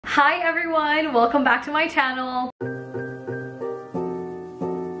Hi everyone, welcome back to my channel.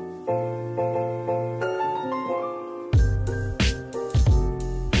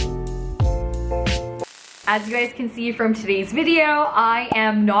 As you guys can see from today's video, I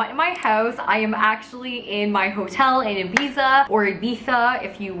am not in my house. I am actually in my hotel in Ibiza, or Ibiza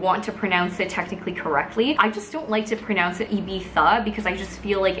if you want to pronounce it technically correctly. I just don't like to pronounce it Ibiza because I just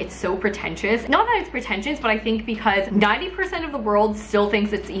feel like it's so pretentious. Not that it's pretentious, but I think because 90% of the world still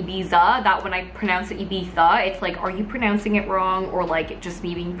thinks it's Ibiza, that when I pronounce it Ibiza, it's like, are you pronouncing it wrong, or like just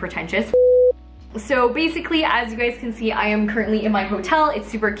me being pretentious? So basically, as you guys can see, I am currently in my hotel. It's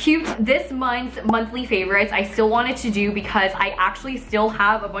super cute. This month's monthly favorites I still wanted to do because I actually still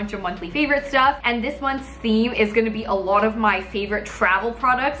have a bunch of monthly favorite stuff, and this month's theme is going to be a lot of my favorite travel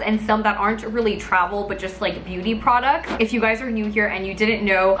products and some that aren't really travel but just like beauty products. If you guys are new here and you didn't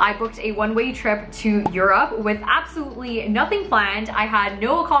know, I booked a one-way trip to Europe with absolutely nothing planned. I had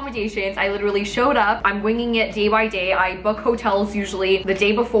no accommodations. I literally showed up. I'm winging it day by day. I book hotels usually the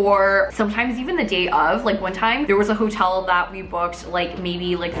day before, sometimes even the day of. Like one time there was a hotel that we booked like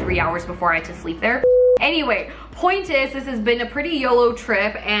maybe like 3 hours before I had to sleep there. Anyway, point is, this has been a pretty YOLO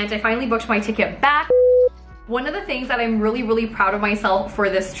trip and I finally booked my ticket back. One of the things that I'm really proud of myself for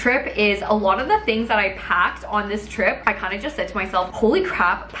this trip is a lot of the things that I packed on this trip. I kind of just said to myself, holy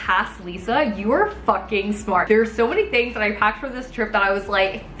crap, pass Lisa, you are fucking smart. There are so many things that I packed for this trip that I was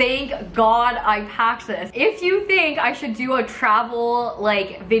like, thank God I packed this. If you think I should do a travel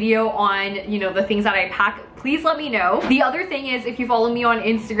like video on, you know, the things that I pack, please let me know. The other thing is, if you follow me on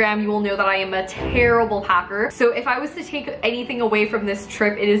Instagram, you will know that I am a terrible packer. So if I was to take anything away from this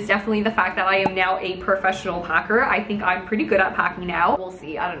trip, it is definitely the fact that I am now a professional packer. I think I'm pretty good at packing now. We'll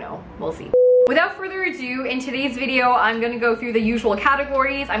see, I don't know, we'll see. Without further ado, in today's video, I'm gonna go through the usual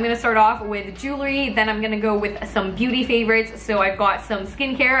categories. I'm gonna start off with jewelry, then I'm gonna go with some beauty favorites. So I've got some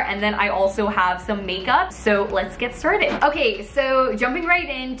skincare, and then I also have some makeup. So let's get started. Okay, so jumping right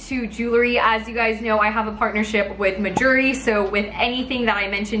into jewelry, as you guys know, I have a partnership with Mejuri. So with anything that I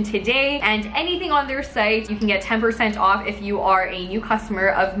mentioned today and anything on their site, you can get 10% off if you are a new customer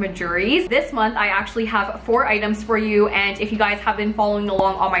of Mejuri's. This month, I actually have 4 items for you, and if you guys have been following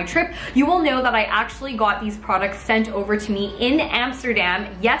along on my trip, you will know that I actually got these products sent over to me in Amsterdam.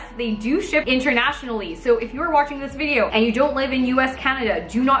 Yes, they do ship internationally. So if you are watching this video and you don't live in US, Canada,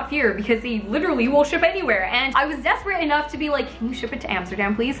 do not fear, because they literally will ship anywhere. And I was desperate enough to be like, can you ship it to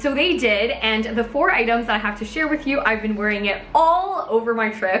Amsterdam, please? So they did, and the 4 items that I have to share with you, I've been wearing it all over my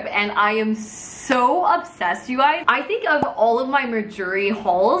trip, and I am so obsessed, you guys. I think of all of my Mejuri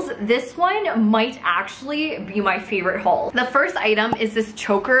hauls, this one might actually be my favorite haul. The first item is this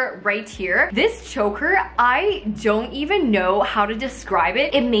choker right here. This choker, I don't even know how to describe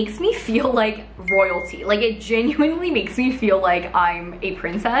it. It makes me feel like royalty. Like, it genuinely makes me feel like I'm a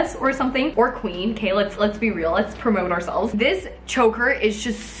princess or something, or queen. Okay, let's be real, let's promote ourselves. This choker is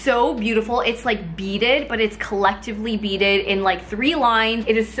just so beautiful. It's like beaded, but it's collectively beaded in like 3 lines.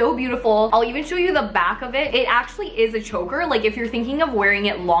 It is so beautiful. I'll even show you the back of it. It actually is a choker. Like, if you're thinking of wearing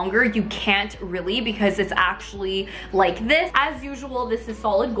it longer, you can't really, because it's actually like this. As usual, this is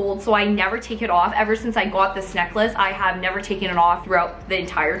solid gold, so I never take it off. Ever since I got this necklace, I have never taken it off throughout the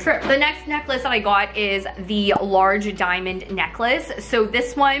entire trip. The next necklace that I got is the large diamond necklace. So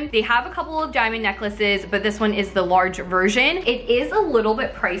this one, they have a couple of diamond necklaces, but this one is the large version. It is a little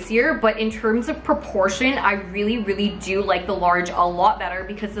bit pricier, but in terms of proportion, I really do like the large a lot better,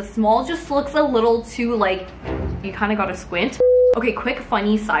 because the small just looks a little too like, you kind of gotta squint. Okay, quick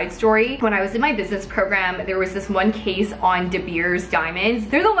funny side story. When I was in my business program, there was this one case on De Beers diamonds.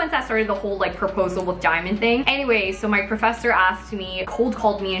 They're the ones that started the whole like proposal with diamond thing. Anyway, so my professor asked me, cold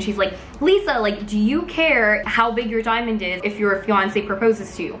called me, and she's like, Lisa, like, do you care how big your diamond is if your fiance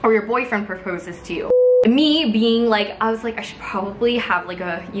proposes to you or your boyfriend proposes to you? Me being like, I was like, I should probably have like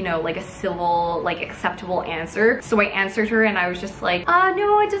a, you know, like a civil, like acceptable answer. So I answered her and I was just like,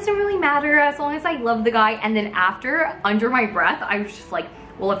 no, it doesn't really matter as long as I love the guy. And then after, under my breath, I was just like,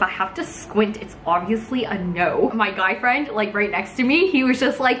 well, if I have to squint, it's obviously a no. My guy friend, like right next to me, he was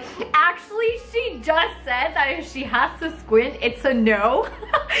just like, actually, she just said that if she has to squint, it's a no.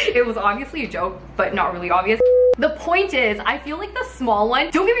 It was obviously a joke, but not really obvious. The point is, I feel like the small one,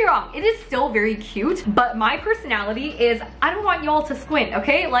 don't get me wrong, it is still very cute, but my personality is, I don't want y'all to squint,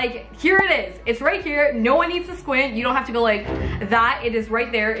 okay? Like, here it is. It's right here. No one needs to squint. You don't have to go like that. It is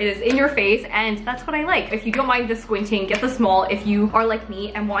right there. It is in your face, and that's what I like. If you don't mind the squinting, get the small. If you are like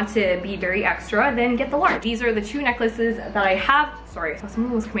me and want to be very extra, then get the large. These are the 2 necklaces that I have sorry,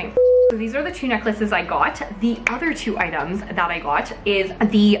 someone was coming. So these are the two necklaces I got. The other two items that I got is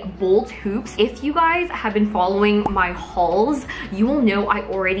the bold hoops. If you guys have been following my hauls, you will know I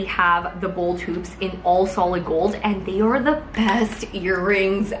already have the bold hoops in all solid gold, and they are the best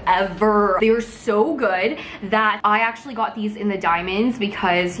earrings ever. They are so good that I actually got these in the diamonds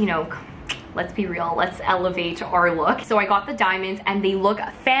because, you know, let's be real, let's elevate our look. So I got the diamonds and they look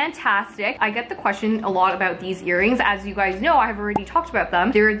fantastic. I get the question a lot about these earrings. As you guys know, I've already talked about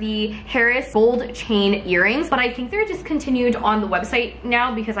them. They're the Harris gold chain earrings, but I think they're discontinued on the website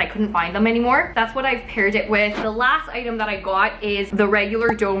now because I couldn't find them anymore. That's what I've paired it with. The last item that I got is the regular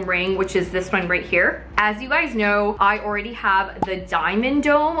dome ring, which is this one right here. As you guys know, I already have the diamond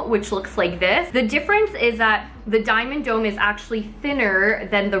dome, which looks like this. The difference is that the diamond dome is actually thinner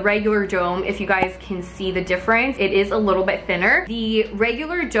than the regular dome. If you guys can see the difference, it is a little bit thinner. The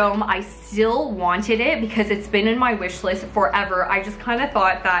regular dome, I still wanted it because it's been in my wish list forever. I just kind of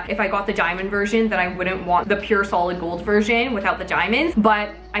thought that if I got the diamond version, then I wouldn't want the pure solid gold version without the diamonds,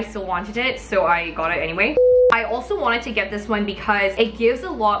 but I still wanted it, so I got it anyway. I also wanted to get this one because it gives a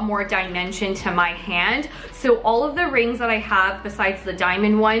lot more dimension to my hand. So all of the rings that I have besides the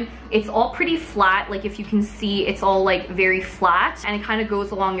diamond one, it's all pretty flat. Like if you can see, it's all like very flat and it kind of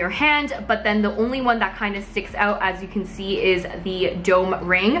goes along your hand. But then the only one that kind of sticks out, as you can see, is the dome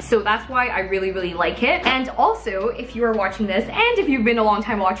ring. So that's why I really, really like it. And also, if you are watching this and if you've been a long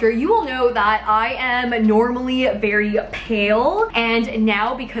time watcher, you will know that I am normally very pale. And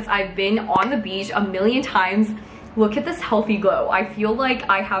now because I've been on the beach a million times, look at this healthy glow. I feel like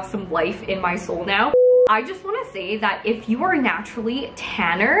I have some life in my soul now. I just want to say that if you are naturally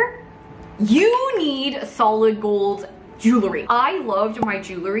tanner, you need solid gold jewelry. I loved my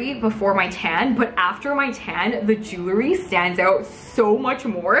jewelry before my tan, but after my tan, the jewelry stands out so much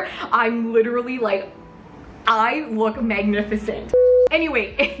more. I'm literally like, I look magnificent.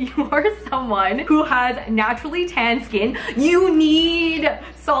 Anyway, if you are someone who has naturally tan skin, you need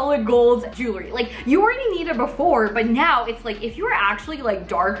solid gold jewelry. Like, you already need it before, but now it's like, if you're actually like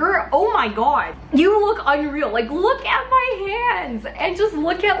darker, oh my god, you look unreal. Like, look at my hands and just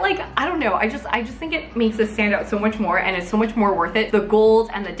look at, like, I don't know, I just think it makes it stand out so much more, and it's so much more worth it. The gold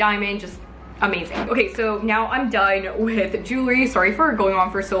and the diamond, just amazing. Okay, so now I'm done with jewelry. Sorry for going on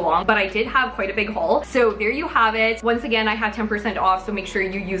for so long, but I did have quite a big haul. So there you have it. Once again, I had 10% off, so make sure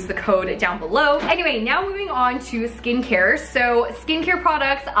you use the code down below. Anyway, now moving on to skincare. So skincare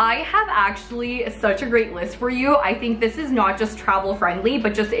products, I have actually such a great list for you. I think this is not just travel friendly,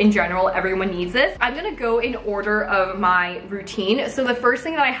 but just in general, everyone needs this. I'm gonna go in order of my routine. So the first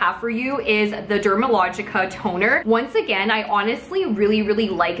thing that I have for you is the Dermalogica toner. Once again, I honestly really, really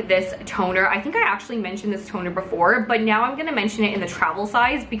like this toner. I think I actually mentioned this toner before, but now I'm gonna mention it in the travel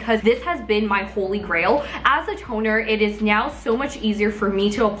size because this has been my holy grail. As a toner, it is now so much easier for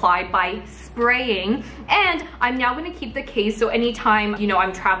me to apply by spraying, and I'm now gonna keep the case, so anytime, you know,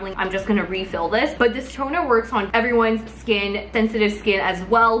 I'm traveling, I'm just gonna refill this. But this toner works on everyone's skin, sensitive skin as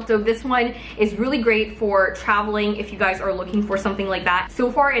well. So this one is really great for traveling if you guys are looking for something like that. So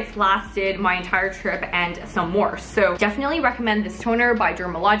far, it's lasted my entire trip and some more. So definitely recommend this toner by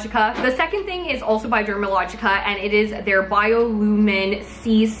Dermalogica. The second thing is also by Dermalogica, and it is their Biolumin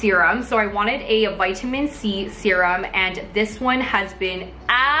C serum. So I wanted a vitamin C serum, and this one has been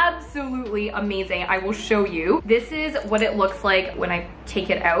absolutely amazing. I will show you. This is what it looks like when I take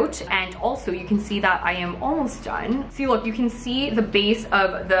it out, and also you can see that I am almost done. See, look, you can see the base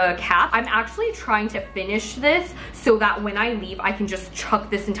of the cap. I'm actually trying to finish this so that when I leave, I can just chuck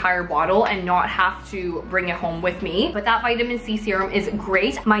this entire bottle and not have to bring it home with me. But that vitamin C serum is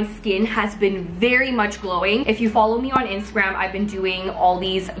great. My skin has been very much glowing. If you follow me on Instagram, I've been doing all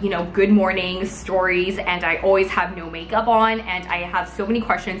these, you know, good morning stories, and I always have no makeup on, and I have so many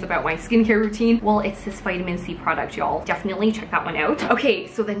questions about my skincare routine. Well, it's this vitamin C product, y'all. Definitely check that one out. Okay,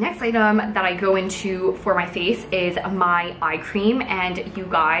 so the next item that I go into for my face is my eye cream, and you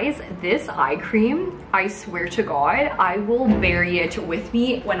guys, this eye cream, I swear to God, I will bury it with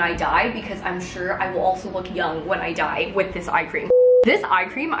me when I die, because I'm sure I will also look young when I die with this eye cream. This eye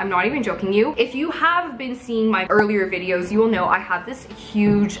cream, I'm not even joking you. If you have been seeing my earlier videos, you will know I have this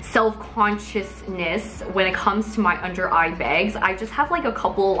huge self-consciousness when it comes to my under eye bags. I just have like a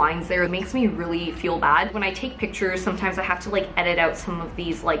couple lines there. It makes me really feel bad. When I take pictures, sometimes I have to like edit out some of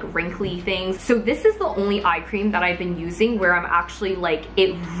these like wrinkly things. So this is the only eye cream that I've been using where I'm actually like,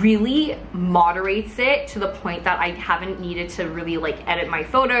 it really moderates it to the point that I haven't needed to really like edit my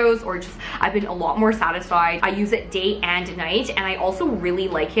photos, or just I've been a lot more satisfied. I use it day and night, and I also also really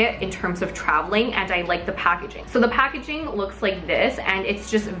like it in terms of traveling, and I like the packaging. So the packaging looks like this, and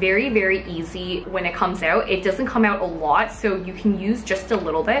it's just very, very easy when it comes out. It doesn't come out a lot, so you can use just a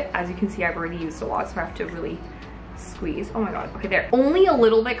little bit. As you can see, I've already used a lot, so I have to really squeeze. Oh my god. Okay, there. Only a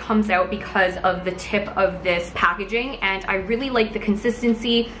little bit comes out because of the tip of this packaging, and I really like the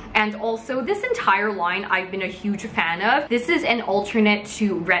consistency. And also this entire line I've been a huge fan of. This is an alternate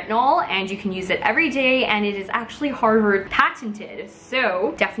to retinol, and you can use it every day, and it is actually Harvard patented,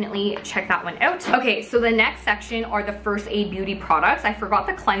 so definitely check that one out. Okay, so the next section are the first aid beauty products. I forgot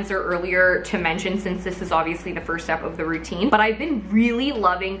the cleanser earlier to mention, since this is obviously the first step of the routine, but I've been really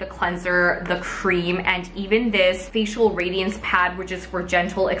loving the cleanser, the cream, and even this facial radiance pad, which is for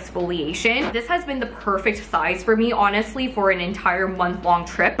gentle exfoliation. This has been the perfect size for me, honestly, for an entire month-long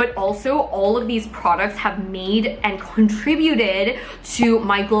trip. But also all of these products have made and contributed to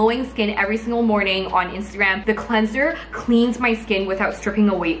my glowing skin every single morning on Instagram. The cleanser cleans my skin without stripping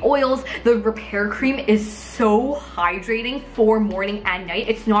away oils. The repair cream is so hydrating for morning and night.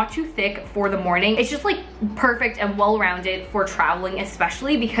 It's not too thick for the morning. It's just like perfect and well-rounded for traveling,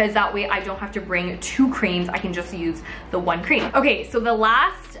 especially because that way I don't have to bring 2 creams. I can just use the 1 cream. Okay, so the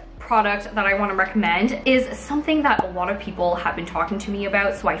last product that I want to recommend is something that a lot of people have been talking to me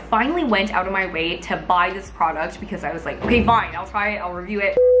about, so I finally went out of my way to buy this product because I was like, okay, fine, I'll try it, I'll review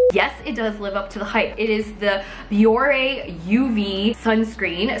it. Yes, it does live up to the hype. It is the Mejuri UV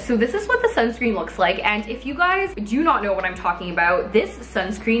sunscreen. So this is what the sunscreen looks like, and if you guys do not know what I'm talking about, this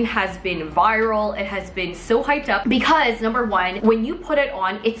sunscreen has been viral. It has been so hyped up because, number one, when you put it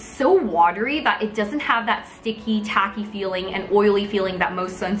on, it's so watery that it doesn't have that sticky, tacky feeling and oily feeling that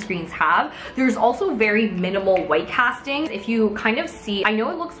most sunscreens have. There's also very minimal white casting. If you kind of see, I know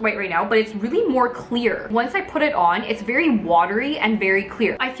it looks white right now, but it's really more clear. Once I put it on, it's very watery and very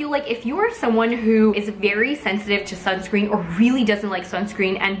clear. I feel like if you are someone who is very sensitive to sunscreen or really doesn't like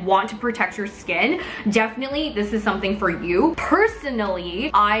sunscreen and want to protect your skin, definitely this is something for you.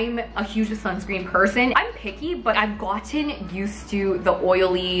 Personally, I'm a huge sunscreen person. I'm picky, but I've gotten used to the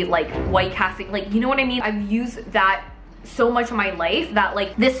oily, like white casting, like, you know what I mean? I've used that so much of my life that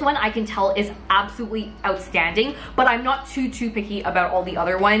like this one I can tell is absolutely outstanding, but I'm not too picky about all the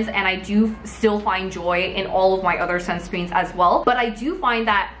other ones, and I do still find joy in all of my other sunscreens as well. But I do find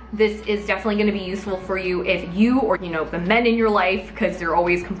that this is definitely going to be useful for you if you, or you know, the men in your life, because they're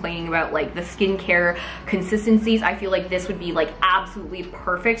always complaining about like the skincare consistencies. I feel like this would be like absolutely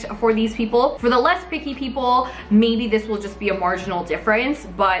perfect for these people. For the less picky people, maybe this will just be a marginal difference,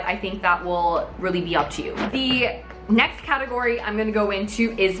 but I think that will really be up to you. The next category I'm gonna go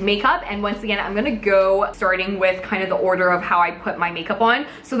into is makeup, and once again I'm gonna go starting with kind of the order of how I put my makeup on.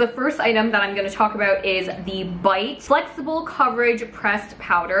 So the first item that I'm gonna talk about is the Bite Flexible Coverage Pressed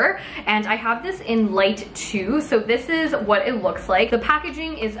Powder, and I have this in light 2. So this is what it looks like. The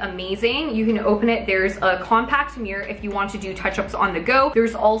packaging is amazing. You can open it. There's a compact mirror if you want to do touch-ups on the go.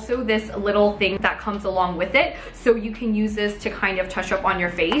 There's also this little thing that comes along with it, so you can use this to kind of touch up on your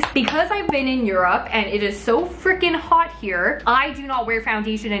face. Because I've been in Europe and it is so freaking hot here, I do not wear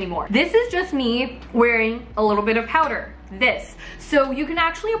foundation anymore. This is just me wearing a little bit of powder. This. So you can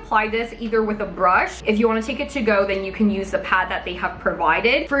actually apply this either with a brush. If you want to take it to go, then you can use the pad that they have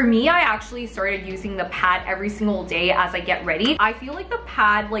provided. For me, I actually started using the pad every single day as I get ready. I feel like the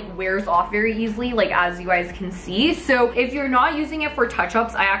pad like wears off very easily, like as you guys can see. So if you're not using it for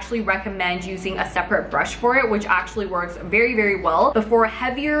touch-ups, I actually recommend using a separate brush for it, which actually works very well. But for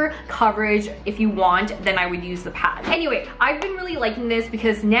heavier coverage, if you want, then I would use the pad. Anyway, I've been really liking this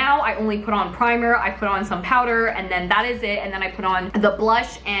because now I only put on primer, I put on some powder, and then that is it. And then I put on the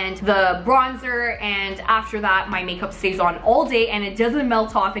blush and the bronzer, and after that my makeup stays on all day and it doesn't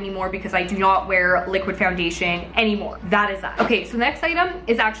melt off anymore because I do not wear liquid foundation anymore. That is that. Okay, so the next item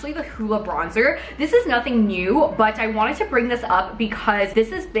is actually the Hoola bronzer. This is nothing new, but I wanted to bring this up because this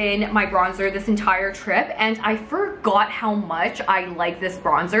has been my bronzer this entire trip, and I forgot how much I like this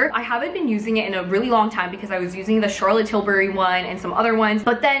bronzer. I haven't been using it in a really long time because I was using the Charlotte Tilbury one and some other ones,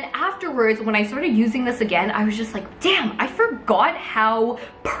 but then afterwards when I started using this again, I was just like, damn, I forgot how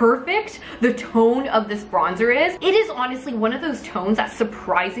perfect the tone of this bronzer is. It is honestly one of those tones that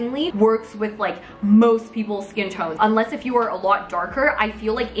surprisingly works with like most people's skin tones. Unless if you are a lot darker, I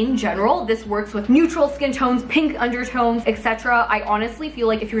feel like in general this works with neutral skin tones, pink undertones, etc. I honestly feel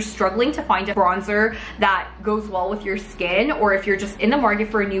like if you're struggling to find a bronzer that goes well with your skin, or if you're just in the market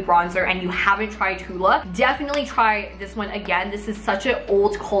for a new bronzer and you haven't tried Hoola, definitely try this one again. This is such an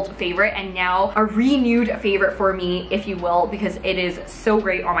old cult favorite and now a renewed favorite for me. If if you will, because it is so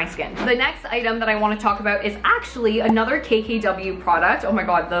great on my skin. The next item that I want to talk about is actually another KKW product. Oh my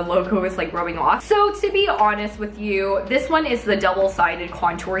god, the logo is like rubbing off. So to be honest with you, this one is the double-sided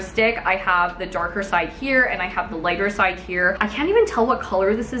contour stick. I have the darker side here and I have the lighter side here. I can't even tell what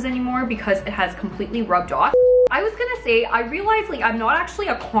color this is anymore because it has completely rubbed off. I was gonna say, I realized like I'm not actually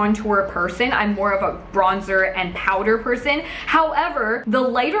a contour person. I'm more of a bronzer and powder person. However, the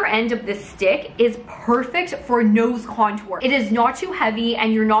lighter end of this stick is perfect for nose contour. It is not too heavy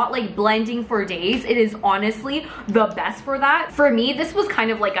and you're not like blending for days. It is honestly the best for that. For me, this was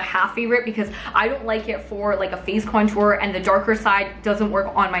kind of like a half favorite because I don't like it for like a face contour, and the darker side doesn't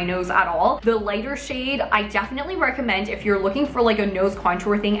work on my nose at all. The lighter shade, I definitely recommend if you're looking for like a nose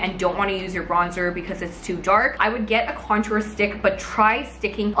contour thing and don't want to use your bronzer because it's too dark. I would get a contour stick, but try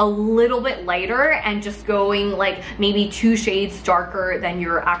sticking a little bit lighter and just going like maybe 2 shades darker than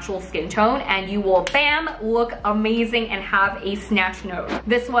your actual skin tone, and you will bam, look amazing and have a snatch nose.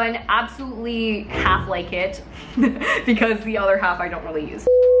 This one, absolutely half like it because the other half I don't really use.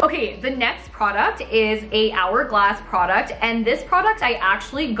 Okay, the next product is a Hourglass product, and this product I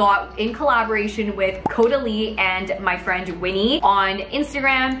actually got in collaboration with Caudalie and my friend Winnie on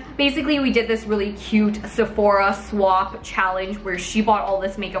Instagram. Basically, we did this really cute Sephora swap challenge where she bought all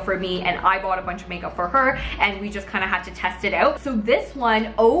this makeup for me and I bought a bunch of makeup for her, and we just kind of had to test it out. So this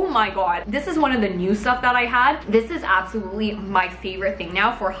one, oh my god, this is one of the new stuff that I had. This is absolutely my favorite thing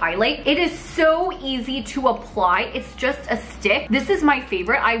now for highlight. It is so easy to apply. It's just a stick. This is my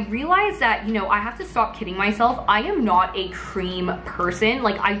favorite. I realized that, you know, I have to stop kidding myself. I am not a cream person.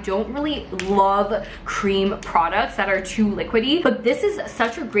 Like, I don't really love cream products that are too liquidy, but this is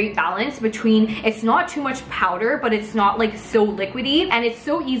such a great balance between it's not too much powder, but it's not like so liquidy, and it's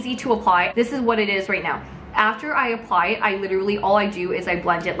so easy to apply. This is what it is right now. After I apply it, I literally, all I do is I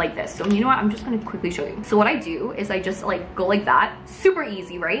blend it like this. So you know what, I'm just gonna quickly show you. So what I do is I just like go like that, super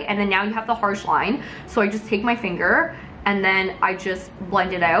easy, right? And then now you have the harsh line. So I just take my finger and then I just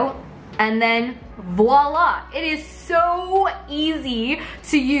blend it out, and then voila, it is so easy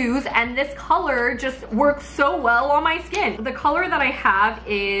to use, and this color just works so well on my skin. The color that I have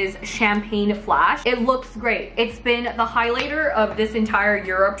is Champagne Flash. It looks great. It's been the highlighter of this entire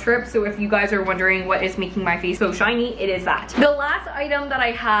Europe trip, so if you guys are wondering what is making my face so shiny, it is that. The last item that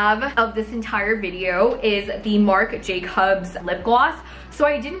I have of this entire video is the Marc Jacobs lip gloss. So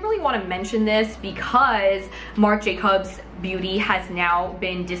I didn't really want to mention this because Marc Jacobs Beauty has now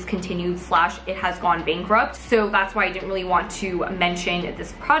been discontinued / it has gone bankrupt. So that's why I didn't really want to mention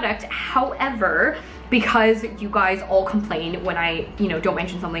this product. However, because you guys all complain when I, you know, don't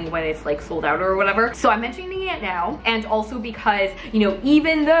mention something when it's like sold out or whatever. So I'm mentioning it now, and also because, you know,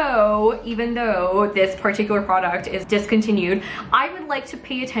 even though this particular product is discontinued, I would like to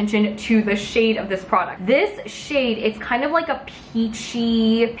pay attention to the shade of this product. This shade, it's kind of like a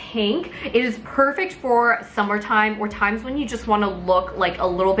peachy pink. It is perfect for summertime or times when you just want to look like a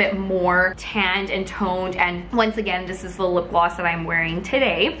little bit more tanned and toned. And once again, this is the lip gloss that I'm wearing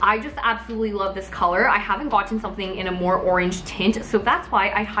today. I just absolutely love this color. I haven't gotten something in a more orange tint, so that's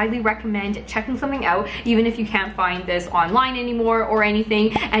why I highly recommend checking something out, even if you can't find this online anymore or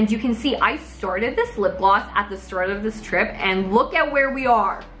anything. And you can see I started this lip gloss at the start of this trip, and look at where we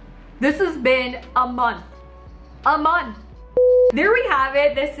are. This has been a month. There we have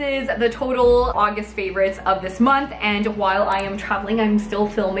it. This is the total August favorites of this month, and while I am traveling, I'm still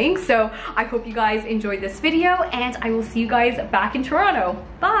filming. So I hope you guys enjoyed this video, and I will see you guys back in Toronto.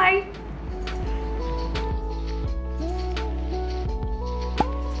 Bye!